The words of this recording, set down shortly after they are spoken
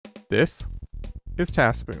This is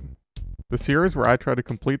TaskSpoon, the series where I try to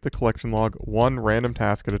complete the collection log one random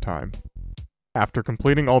task at a time. After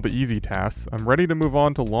completing all the easy tasks, I'm ready to move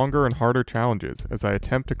on to longer and harder challenges as I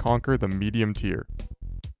attempt to conquer the medium tier.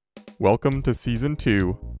 Welcome to Season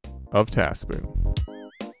 2 of TaskSpoon.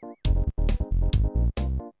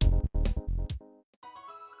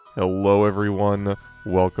 Hello everyone,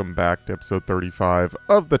 welcome back to episode 35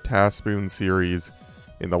 of the TaskSpoon series.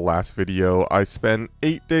 In the last video, I spent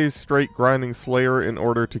 8 days straight grinding Slayer in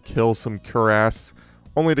order to kill some Cuirass,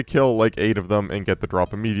 only to kill like 8 of them and get the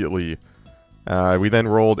drop immediately. We then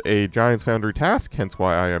rolled a Giant's Foundry task, hence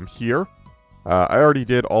why I am here. I already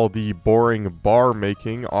did all the boring bar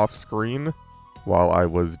making off screen while I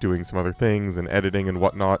was doing some other things and editing and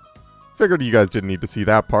whatnot. Figured you guys didn't need to see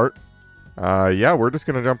that part. Yeah, we're just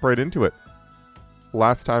gonna jump right into it.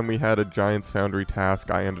 Last time we had a Giant's Foundry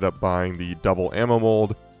task, I ended up buying the double ammo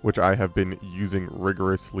mold, which I have been using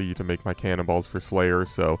rigorously to make my cannonballs for Slayer,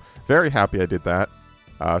 so very happy I did that.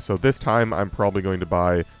 So this time I'm probably going to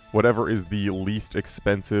buy whatever is the least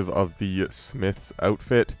expensive of the Smith's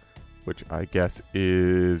outfit, which I guess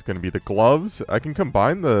is going to be the gloves. I can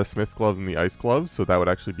combine the Smith's gloves and the ice gloves, so that would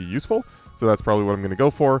actually be useful. So that's probably what I'm going to go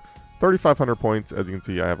for. 3,500 points. As you can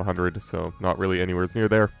see, I have 100, so not really anywhere near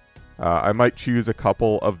there. I might choose a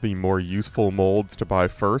couple of the more useful molds to buy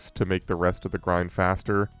first to make the rest of the grind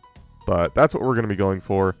faster, but that's what we're going to be going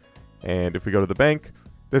for. And if we go to the bank,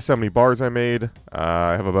 this is how many bars I made.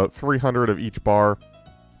 I have about 300 of each bar.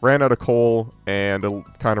 Ran out of coal and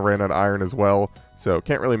kind of ran out of iron as well, so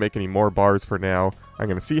can't really make any more bars for now. I'm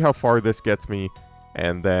going to see how far this gets me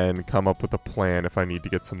and then come up with a plan if I need to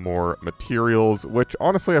get some more materials, which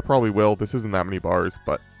honestly I probably will. This isn't that many bars,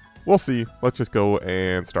 but we'll see. Let's just go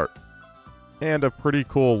and start. And a pretty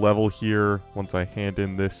cool level here once I hand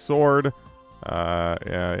in this sword.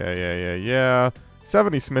 Yeah.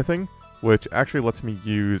 70 smithing, which actually lets me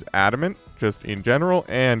use adamant just in general.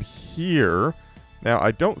 And here, now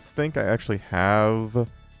I don't think I actually have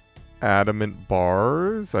adamant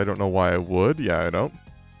bars. I don't know why I would. Yeah, I don't.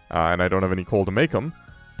 And I don't have any coal to make them.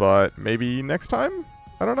 But maybe next time?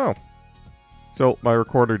 I don't know. So my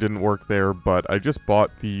recorder didn't work there, but I just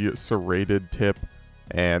bought the serrated tip.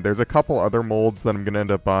 And there's a couple other molds that I'm going to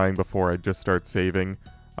end up buying before I just start saving.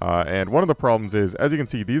 And one of the problems is, as you can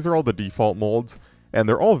see, these are all the default molds. And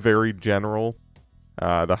they're all very general.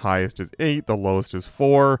 The highest is 8, the lowest is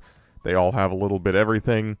 4. They all have a little bit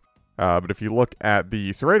everything. But if you look at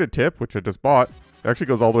the serrated tip, which I just bought, it actually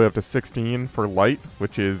goes all the way up to 16 for light,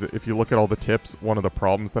 which is, if you look at all the tips, one of the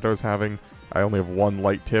problems that I was having. I only have one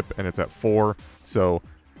light tip, and it's at 4. So,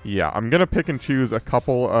 yeah, I'm going to pick and choose a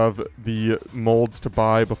couple of the molds to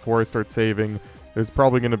buy before I start saving. There's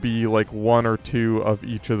probably going to be like 1 or 2 of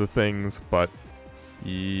each of the things, but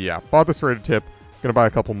yeah, bought the serrated tip, going to buy a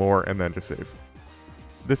couple more, and then just save.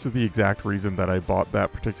 This is the exact reason that I bought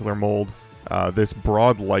that particular mold. This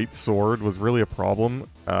broad light sword was really a problem.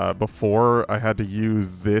 Before, I had to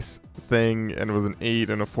use this thing, and it was an 8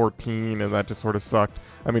 and a 14, and that just sort of sucked.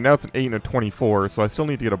 I mean, now it's an 8 and a 24, so I still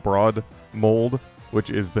need to get a broad mold, which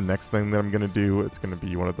is the next thing that I'm going to do. It's going to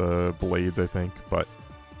be one of the blades, I think. But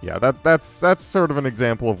yeah, that's sort of an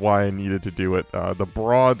example of why I needed to do it. The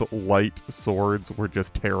broad light swords were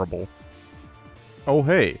just terrible. Oh,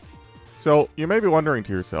 hey. So you may be wondering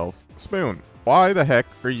to yourself, Spoon, why the heck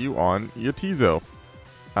are you on Yatizo?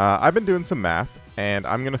 I've been doing some math, and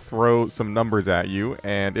I'm going to throw some numbers at you,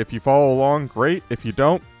 and if you follow along, great. If you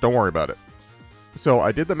don't worry about it. So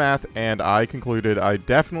I did the math, and I concluded I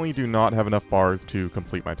definitely do not have enough bars to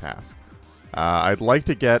complete my task. I'd like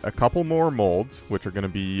to get a couple more molds, which are going to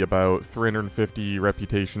be about 350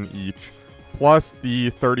 reputation each, plus the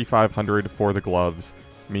 3,500 for the gloves.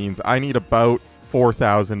 Means I need about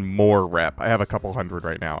 4,000 more rep. I have a couple hundred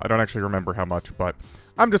right now. I don't actually remember how much, but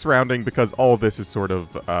I'm just rounding because all of this is sort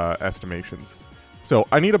of estimations. So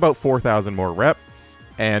I need about 4,000 more rep,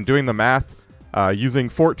 and doing the math, using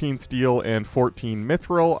 14 steel and 14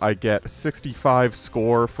 mithril, I get 65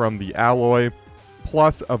 score from the alloy,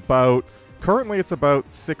 plus about, currently it's about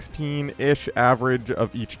 16-ish average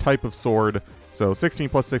of each type of sword. So 16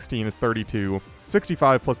 plus 16 is 32,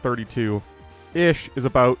 65 plus 32-ish is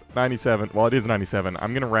about 97. Well, it is 97.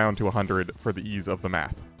 I'm going to round to 100 for the ease of the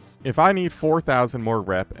math. If I need 4,000 more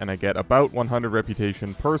rep and I get about 100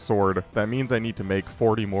 reputation per sword, that means I need to make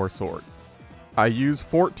 40 more swords. I use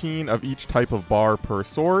 14 of each type of bar per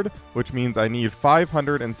sword, which means I need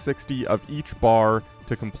 560 of each bar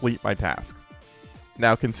to complete my task.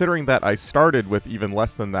 Now, considering that I started with even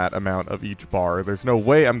less than that amount of each bar, there's no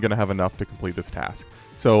way I'm going to have enough to complete this task.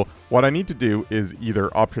 So what I need to do is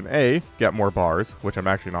either option A, get more bars, which I'm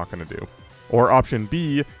actually not going to do, or option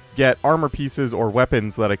B, get armor pieces or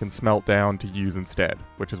weapons that I can smelt down to use instead,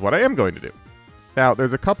 which is what I am going to do. Now,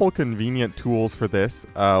 there's a couple convenient tools for this,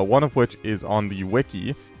 one of which is on the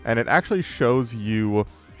wiki, and it actually shows you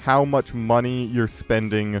how much money you're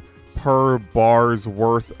spending per bar's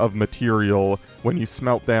worth of material when you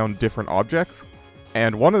smelt down different objects.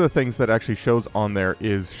 And one of the things that actually shows on there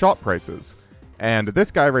is shop prices. And this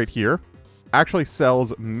guy right here actually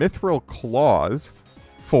sells mithril claws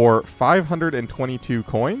for 522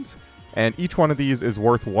 coins, and each one of these is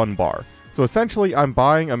worth 1 bar. So essentially, I'm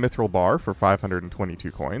buying a mithril bar for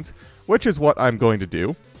 522 coins, which is what I'm going to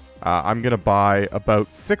do. I'm going to buy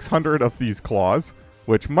about 600 of these claws,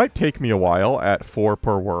 which might take me a while at 4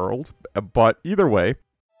 per world, but either way,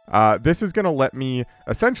 this is going to let me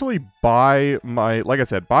essentially buy my, like I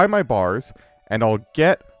said, buy my bars, and I'll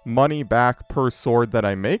get money back per sword that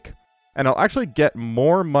I make, and I'll actually get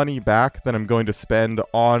more money back than I'm going to spend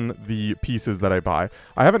on the pieces that I buy.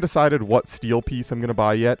 I haven't decided what steel piece I'm going to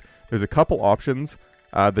buy yet. There's a couple options.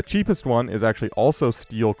 The cheapest one is actually also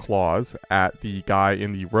steel claws at the guy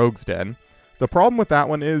in the Rogue's Den. The problem with that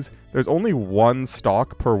one is there's only 1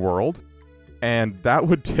 stock per world, and that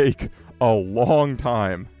would take a long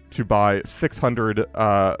time to buy 600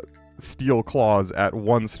 steel claws at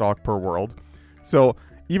 1 stock per world. So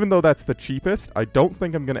even though that's the cheapest, I don't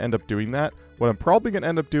think I'm going to end up doing that. What I'm probably going to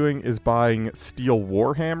end up doing is buying steel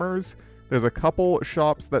warhammers. There's a couple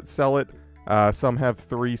shops that sell it. Some have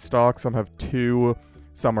 3 stocks, some have 2.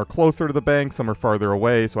 Some are closer to the bank, some are farther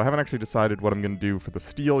away. So I haven't actually decided what I'm going to do for the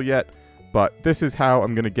steel yet. But this is how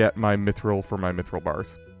I'm going to get my mithril for my mithril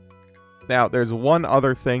bars. Now, there's one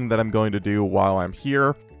other thing that I'm going to do while I'm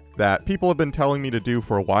here that people have been telling me to do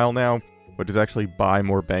for a while now, which is actually buy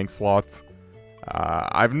more bank slots.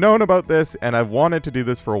 I've known about this, and I've wanted to do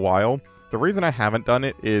this for a while. The reason I haven't done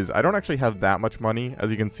it is I don't actually have that much money.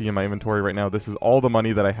 As you can see in my inventory right now, this is all the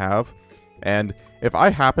money that I have. And if I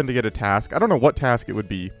happen to get a task, I don't know what task it would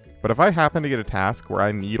be, but if I happen to get a task where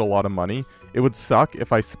I need a lot of money, it would suck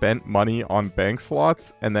if I spent money on bank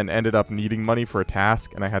slots and then ended up needing money for a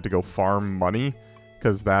task and I had to go farm money,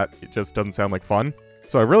 because it just doesn't sound like fun.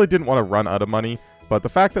 So I really didn't want to run out of money. But the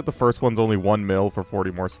fact that the first one's only 1 mil for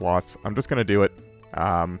 40 more slots, I'm just going to do it.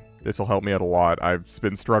 This will help me out a lot. I've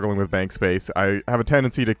been struggling with bank space. I have a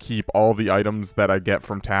tendency to keep all the items that I get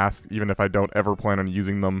from tasks, even if I don't ever plan on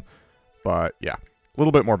using them. But yeah, a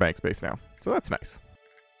little bit more bank space now. So that's nice.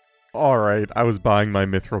 Alright, I was buying my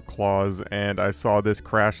mithril claws, and I saw this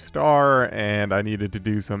crash star, and I needed to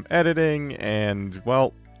do some editing, and,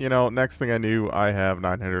 well, you know, next thing I knew, I have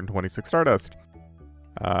 926 Stardust.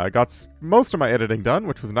 I got most of my editing done,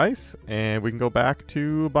 which was nice, and we can go back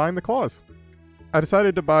to buying the claws. I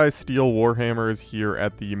decided to buy steel warhammers here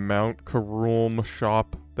at the Mount Karum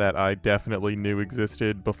shop that I definitely knew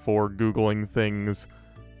existed before Googling things.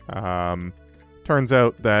 Turns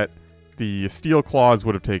out that the steel claws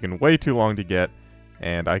would have taken way too long to get,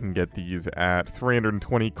 and I can get these at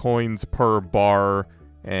 320 coins per bar,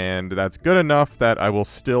 and that's good enough that I will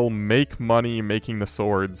still make money making the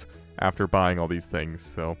swords after buying all these things.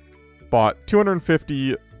 So, bought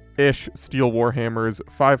 250-ish steel warhammers,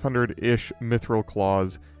 500-ish mithril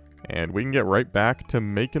claws, and we can get right back to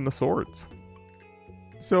making the swords.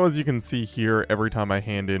 So as you can see here, every time I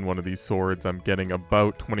hand in one of these swords, I'm getting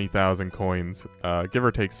about 20,000 coins, give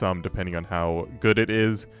or take some, depending on how good it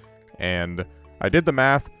is. And I did the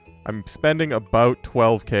math. I'm spending about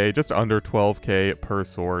 12k, just under 12k per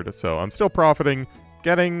sword, so I'm still profiting,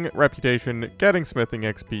 getting reputation, getting smithing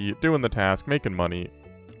XP, doing the task, making money.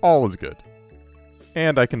 All is good.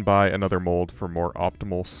 And I can buy another mold for more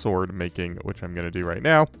optimal sword making, which I'm going to do right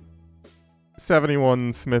now.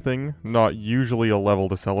 71 smithing, not usually a level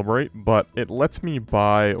to celebrate, but it lets me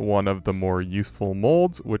buy one of the more useful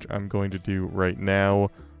molds, which I'm going to do right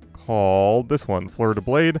now, called this one, Fleur de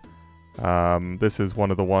Blade. This is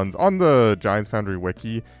one of the ones on the Giants Foundry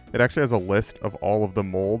wiki. It actually has a list of all of the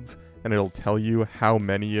molds, and it'll tell you how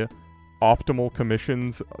many optimal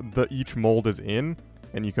commissions each mold is in,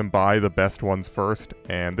 and you can buy the best ones first,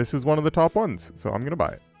 and this is one of the top ones, so I'm gonna buy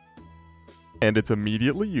it. And it's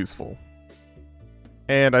immediately useful.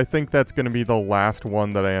 And I think that's going to be the last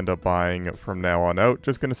one that I end up buying from now on out.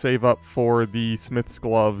 Just going to save up for the Smith's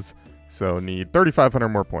Gloves, so need 3,500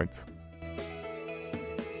 more points.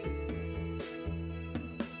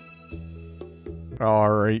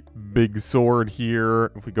 Alright, big sword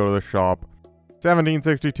here. If we go to the shop,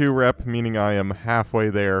 1762 rep, meaning I am halfway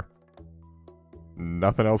there.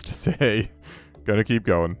 Nothing else to say. Gonna keep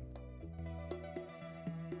going.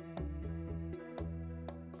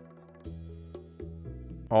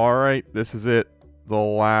 Alright, this is it. The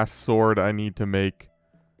last sword I need to make.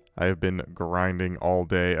 I have been grinding all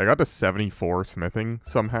day. I got to 74 smithing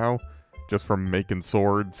somehow, just from making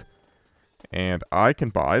swords. And I can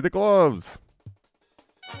buy the gloves.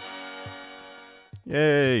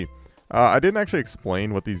 Yay. I didn't actually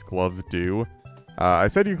explain what these gloves do. I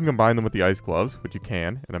said you can combine them with the ice gloves, which you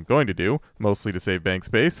can, and I'm going to do, mostly to save bank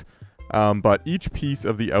space. But each piece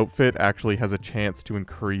of the outfit actually has a chance to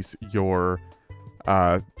increase your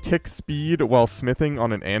tick speed while smithing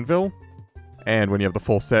on an anvil. And when you have the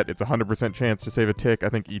full set, it's a 100% chance to save a tick. I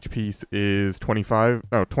think each piece is 20%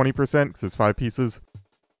 because there's 5 pieces.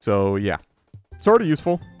 So yeah, sort of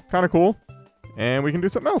useful, kind of cool. And we can do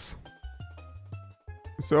something else.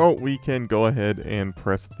 So we can go ahead and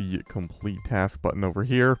press the complete task button over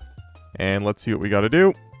here. And let's see what we got to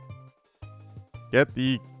do. Get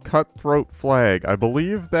the cutthroat flag. I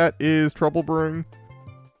believe that is trouble brewing.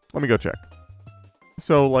 Let me go check.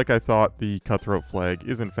 So like I thought, the cutthroat flag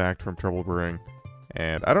is in fact from trouble brewing.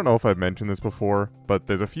 And I don't know if I've mentioned this before, but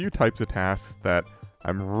there's a few types of tasks that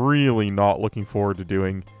I'm really not looking forward to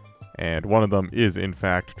doing. And one of them is in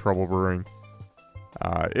fact trouble brewing.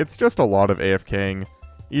 It's just a lot of AFKing.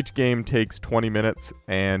 Each game takes 20 minutes,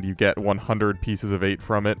 and you get 100 pieces of 8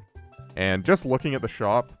 from it. And just looking at the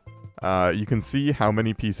shop, you can see how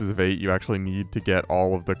many pieces of 8 you actually need to get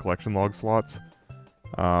all of the collection log slots.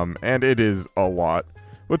 And it is a lot,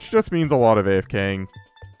 which just means a lot of AFKing.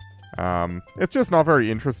 It's just not very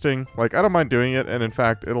interesting. Like, I don't mind doing it, and in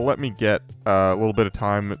fact, it'll let me get a little bit of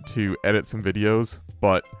time to edit some videos,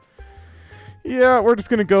 but yeah, we're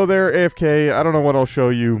just gonna go there, AFK. I don't know what I'll show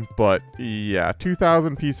you, but yeah,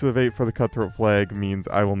 2,000 pieces of 8 for the cutthroat flag means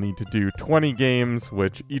I will need to do 20 games,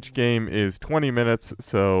 which each game is 20 minutes,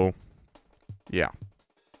 so yeah.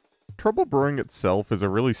 Trouble brewing itself is a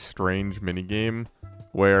really strange minigame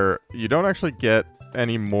where you don't actually get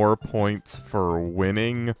any more points for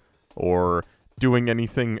winning or doing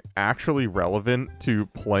anything actually relevant to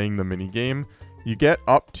playing the minigame. You get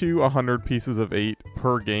up to 100 pieces of 8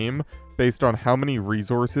 per game based on how many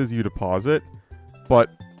resources you deposit,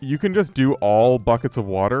 but you can just do all buckets of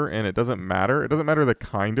water and it doesn't matter. It doesn't matter the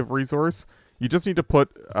kind of resource. You just need to put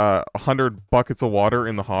 100 buckets of water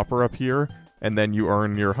in the hopper up here, and then you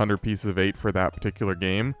earn your 100 pieces of 8 for that particular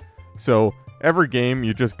game. So every game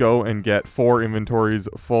you just go and get 4 inventories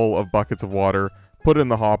full of buckets of water, put it in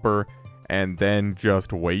the hopper, and then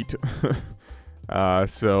just wait.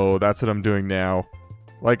 So that's what I'm doing now.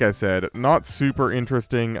 Like I said, not super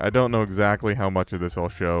interesting. I don't know exactly how much of this I'll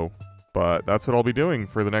show, but that's what I'll be doing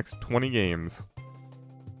for the next 20 games.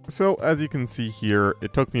 So as you can see here,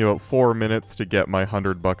 it took me about 4 minutes to get my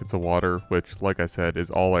 100 buckets of water, which, like I said,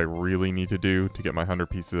 is all I really need to do to get my 100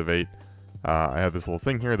 pieces of 8. I have this little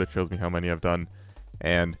thing here that shows me how many I've done.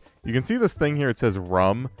 And you can see this thing here, it says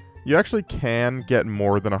rum. You actually can get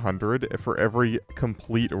more than 100. For every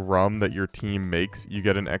complete rum that your team makes, you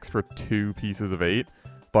get an extra 2 pieces of 8.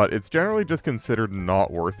 But it's generally just considered not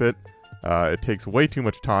worth it. It takes way too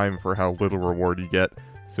much time for how little reward you get.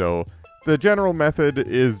 So the general method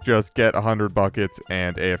is just get 100 buckets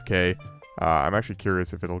and AFK. I'm actually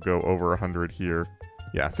curious if it'll go over 100 here.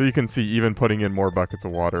 Yeah, so you can see even putting in more buckets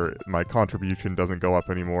of water, my contribution doesn't go up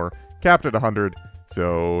anymore. Capped at 100,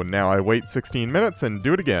 so now I wait 16 minutes and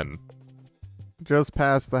do it again. Just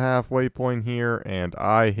past the halfway point here, and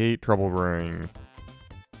I hate trouble brewing.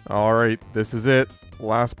 Alright, this is it.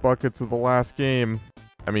 Last buckets of the last game.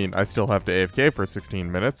 I mean, I still have to AFK for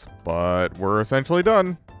 16 minutes, but we're essentially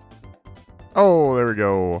done. Oh, there we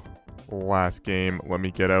go. Last game. Let me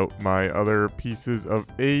get out my other pieces of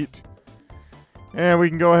 8. And we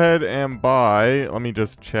can go ahead and buy. Let me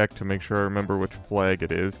just check to make sure I remember which flag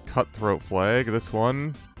it is. Cutthroat flag. This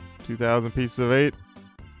one. 2,000 pieces of 8.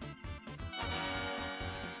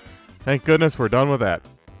 Thank goodness we're done with that.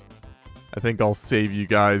 I think I'll save you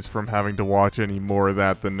guys from having to watch any more of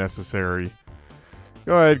that than necessary.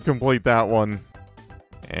 Go ahead, complete that one.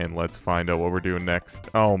 And let's find out what we're doing next.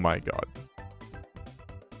 Oh my god.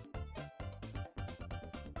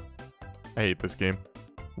 I hate this game.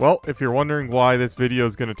 Well, if you're wondering why this video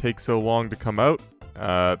is going to take so long to come out,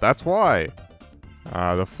 that's why.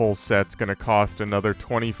 The full set's going to cost another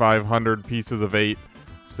 2,500 pieces of 8.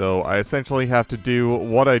 So I essentially have to do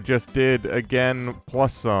what I just did again,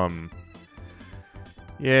 plus some.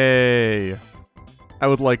 Yay. I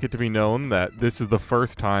would like it to be known that this is the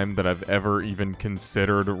first time that I've ever even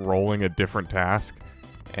considered rolling a different task.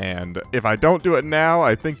 And if I don't do it now,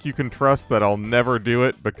 I think you can trust that I'll never do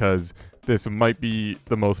it, because this might be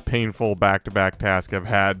the most painful back-to-back task I've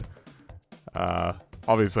had.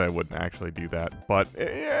 Obviously I wouldn't actually do that, but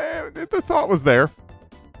the thought was there.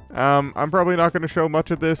 I'm probably not going to show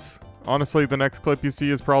much of this. honestly, the next clip you see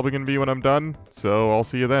is probably going to be when I'm done, so I'll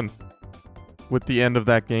see you then. With the end of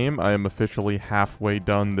that game, I am officially halfway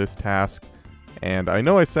done this task, and I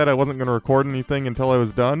know I said I wasn't going to record anything until I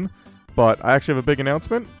was done, but I actually have a big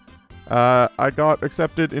announcement. I got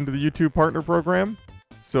accepted into the YouTube Partner Program,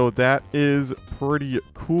 so that is pretty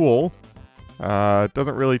cool. It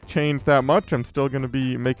doesn't really change that much. I'm still going to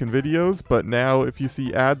be making videos, but now if you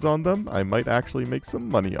see ads on them, I might actually make some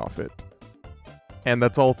money off it. And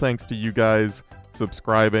that's all thanks to you guys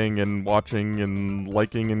subscribing and watching and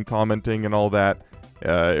liking and commenting and all that.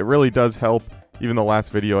 It really does help. Even the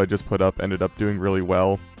last video I just put up ended up doing really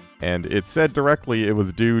well. And it said directly it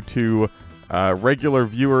was due to regular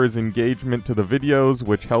viewers' engagement to the videos,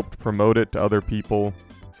 which helped promote it to other people.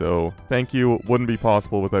 So thank you. Wouldn't be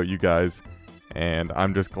possible without you guys. And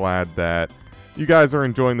I'm just glad that you guys are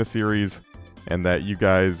enjoying the series and that you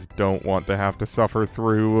guys don't want to have to suffer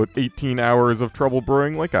through 18 hours of trouble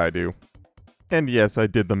brewing like I do. And yes, I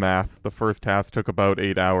did the math. The first task took about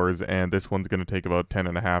 8 hours, and this one's going to take about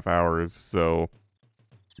 10.5 hours, so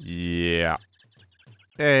yeah.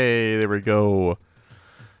 Hey, there we go.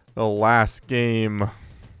 The last game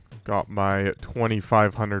got my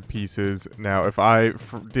 2,500 pieces. Now, if I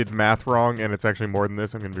did math wrong and it's actually more than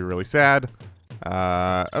this, I'm going to be really sad.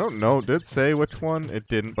 I don't know. Did it say which one? It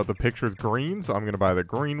didn't, but the picture's green, so I'm going to buy the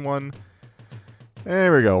green one.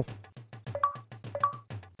 There we go.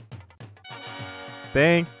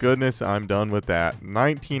 Thank goodness I'm done with that.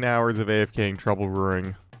 19 hours of AFKing trouble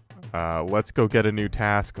brewing. Let's go get a new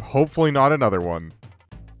task. Hopefully not another one.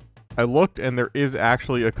 I looked and there is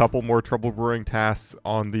actually a couple more trouble brewing tasks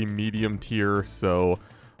on the medium tier, so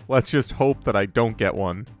let's just hope that I don't get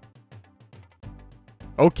one.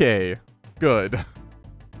 Okay, good.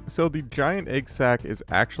 So the giant egg sac is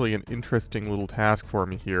actually an interesting little task for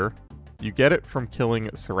me here. You get it from killing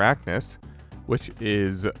Sarachnis, which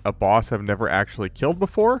is a boss I've never actually killed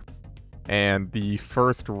before, and the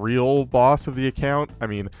first real boss of the account. I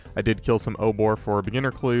mean, I did kill some Obor for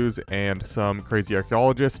beginner clues and some crazy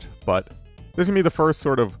archaeologist, but this is gonna be the first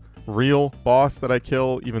sort of real boss that I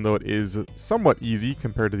kill, even though it is somewhat easy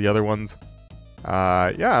compared to the other ones.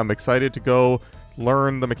 Yeah, I'm excited to go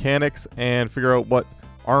learn the mechanics and figure out what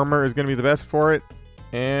armor is gonna be the best for it,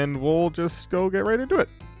 and we'll just go get right into it.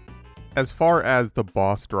 As far as the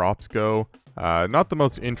boss drops go, not the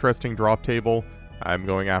most interesting drop table. I'm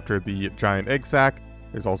going after the giant egg sac.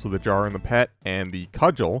 There's also the jar and the pet and the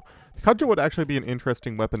cudgel. The cudgel would actually be an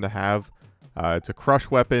interesting weapon to have. It's a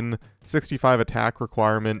crush weapon, 65 attack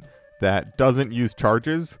requirement that doesn't use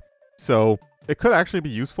charges. So it could actually be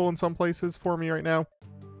useful in some places for me right now.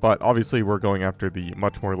 But obviously we're going after the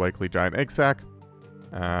much more likely giant egg sac.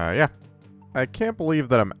 Yeah. I can't believe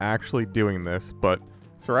that I'm actually doing this, but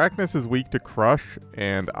Sarachnis is weak to crush,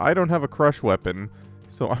 and I don't have a crush weapon,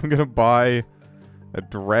 so I'm gonna buy a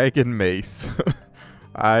dragon mace.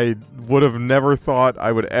 I would have never thought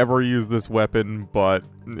I would ever use this weapon, but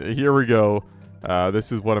here we go.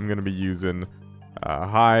 This is what I'm gonna be using.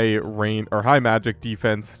 High magic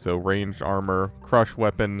defense, so ranged armor, crush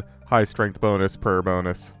weapon, high strength bonus, prayer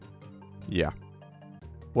bonus. Yeah.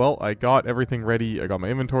 Well, I got everything ready. I got my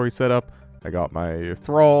inventory set up. I got my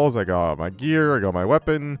thralls, I got my gear, I got my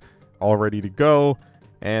weapon, all ready to go.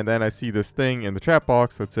 And then I see this thing in the chat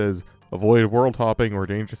box that says, avoid world hopping or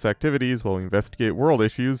dangerous activities while we investigate world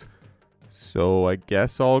issues. So I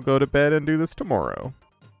guess I'll go to bed and do this tomorrow.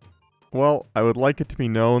 Well, I would like it to be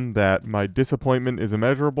known that my disappointment is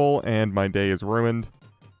immeasurable and my day is ruined.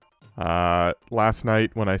 Last night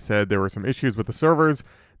when I said there were some issues with the servers,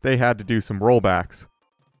 they had to do some rollbacks.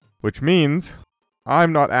 Which means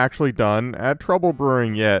I'm not actually done at trouble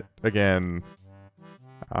brewing yet, again.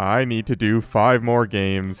 I need to do 5 more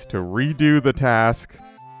games to redo the task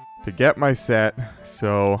to get my set,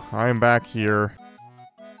 so I'm back here.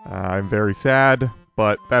 I'm very sad,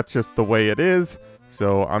 but that's just the way it is,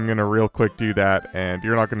 so I'm gonna real quick do that, and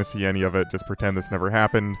you're not gonna see any of it, just pretend this never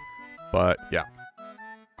happened. But yeah,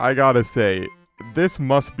 I gotta say, this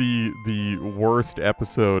must be the worst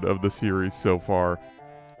episode of the series so far.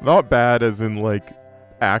 Not bad as in, like,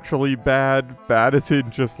 actually bad. Bad as in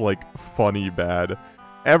just, like, funny bad.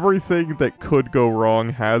 Everything that could go wrong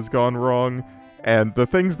has gone wrong, and the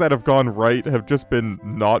things that have gone right have just been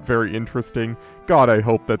not very interesting. God, I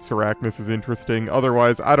hope that Sarachnis is interesting.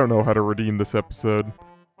 Otherwise, I don't know how to redeem this episode.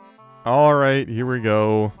 Alright, here we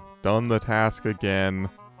go. Done the task again.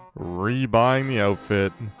 Rebuying the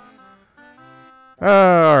outfit.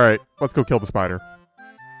 Alright, let's go kill the spider.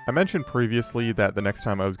 I mentioned previously that the next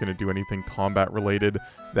time I was going to do anything combat related,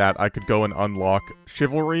 that I could go and unlock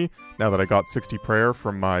Chivalry, now that I got 60 prayer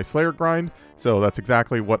from my Slayer grind, so that's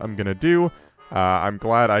exactly what I'm going to do. I'm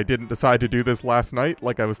glad I didn't decide to do this last night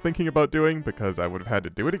like I was thinking about doing, because I would have had to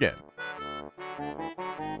do it again.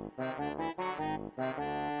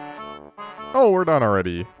 Oh, we're done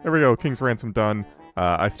already. There we go, King's Ransom done.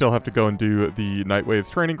 I still have to go and do the Night Waves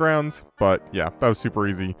training grounds, but yeah, that was super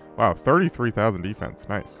easy. Wow, 33,000 defense,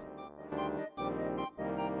 nice.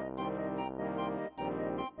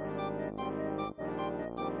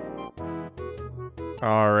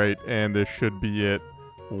 Alright, and this should be it.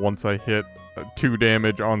 Once I hit 2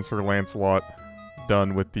 damage on Sir Lancelot,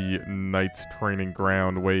 done with the Knight's Training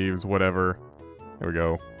Ground, waves, whatever. There we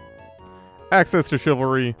go. Access to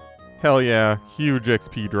Chivalry. Hell yeah, huge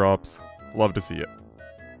XP drops. Love to see it.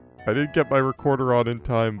 I didn't get my recorder on in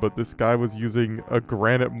time, but this guy was using a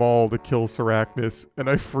granite maul to kill Sarachnis, and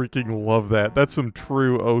I freaking love that. That's some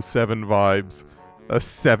true 07 vibes. A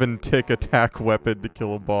 7-tick attack weapon to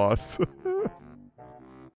kill a boss.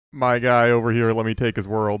 My guy over here let me take his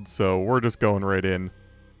world, so we're just going right in.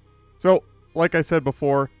 So, like I said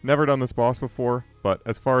before, never done this boss before, but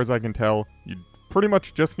as far as I can tell, you pretty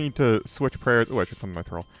much just need to switch prayers. Oh, I should summon my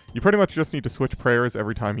thrall. You pretty much just need to switch prayers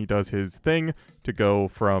every time he does his thing to go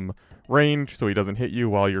from range so he doesn't hit you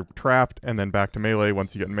while you're trapped, and then back to melee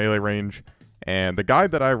once you get in melee range. And the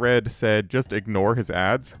guide that I read said just ignore his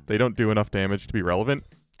ads. They don't do enough damage to be relevant.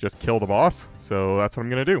 Just kill the boss. So that's what I'm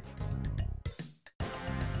going to do.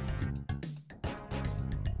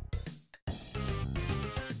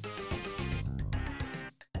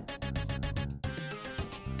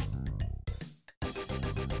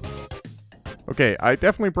 Okay, I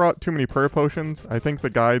definitely brought too many prayer potions. I think the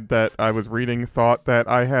guide that I was reading thought that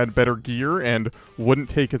I had better gear and wouldn't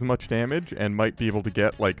take as much damage and might be able to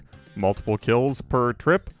get, like, multiple kills per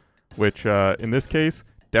trip, which, in this case,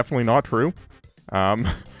 definitely not true.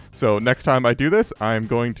 So next time I do this, I'm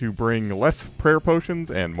going to bring less prayer potions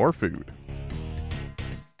and more food.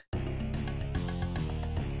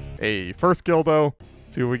 Hey, first kill, though.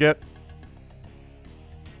 See what we get.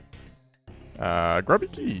 Grubby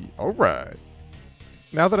key. Alright.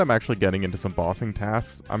 Now that I'm actually getting into some bossing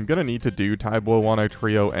tasks, I'm going to need to do Taibo Wanai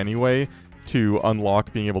Trio anyway to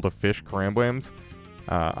unlock being able to fish Karambwams.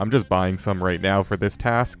 I'm just buying some right now for this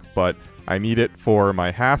task, but I need it for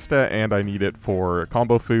my Hasta and I need it for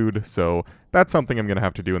combo food, so that's something I'm going to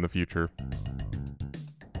have to do in the future.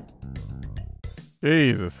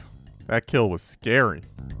 Jesus, that kill was scary.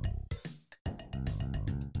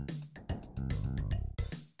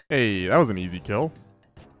 Hey, that was an easy kill.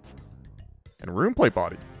 And Rune Plate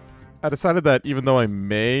Body. I decided that even though I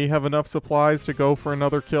may have enough supplies to go for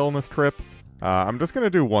another kill in this trip, I'm just going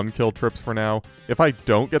to do 1-kill trips for now. If I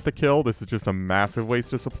don't get the kill, this is just a massive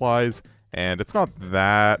waste of supplies, and it's not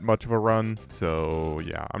that much of a run, so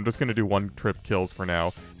yeah, I'm just going to do 1-trip kills for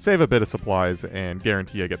now, save a bit of supplies, and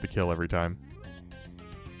guarantee I get the kill every time.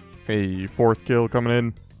 Hey, 4th kill coming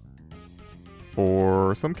in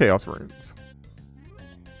for some Chaos Runes.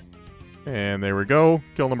 And there we go,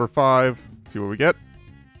 kill number 5. See what we get.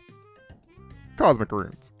 Cosmic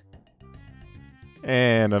Runes.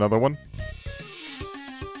 And another one.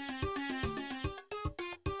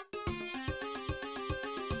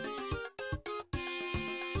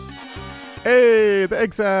 Hey, the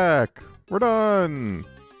egg sack! We're done!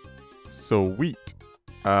 Sweet.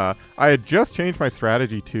 I had just changed my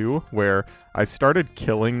strategy too, where I started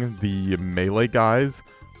killing the melee guys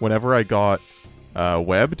whenever I got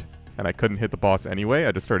webbed. And I couldn't hit the boss anyway,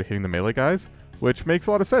 I just started hitting the melee guys, which makes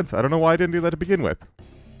a lot of sense. I don't know why I didn't do that to begin with.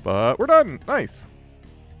 But we're done! Nice!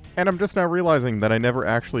 And I'm just now realizing that I never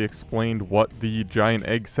actually explained what the giant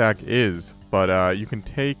egg sack is. But you can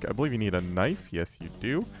take, I believe you need a knife, yes you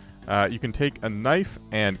do. You can take a knife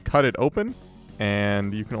and cut it open,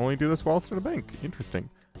 and you can only do this whilst in a bank. Interesting.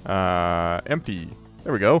 Empty.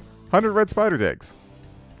 There we go. 100 red spider's eggs.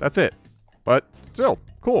 That's it. But still,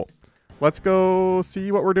 cool. Let's go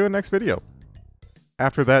see what we're doing next video.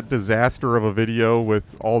 After that disaster of a video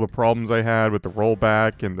with all the problems I had with the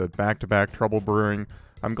rollback and the back-to-back trouble brewing,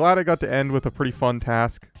 I'm glad I got to end with a pretty fun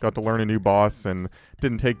task, got to learn a new boss, and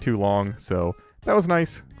didn't take too long, so that was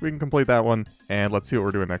nice. We can complete that one, and let's see what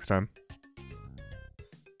we're doing next time.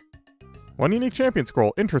 1 unique champion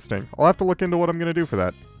scroll, interesting. I'll have to look into what I'm going to do for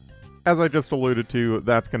that. As I just alluded to,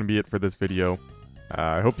 that's going to be it for this video.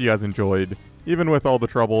 I hope you guys enjoyed. Even with all the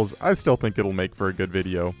troubles, I still think it'll make for a good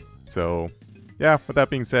video. So, yeah, with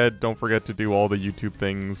that being said, don't forget to do all the YouTube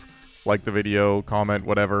things, like the video, comment,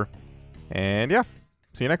 whatever. And yeah,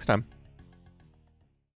 see you next time.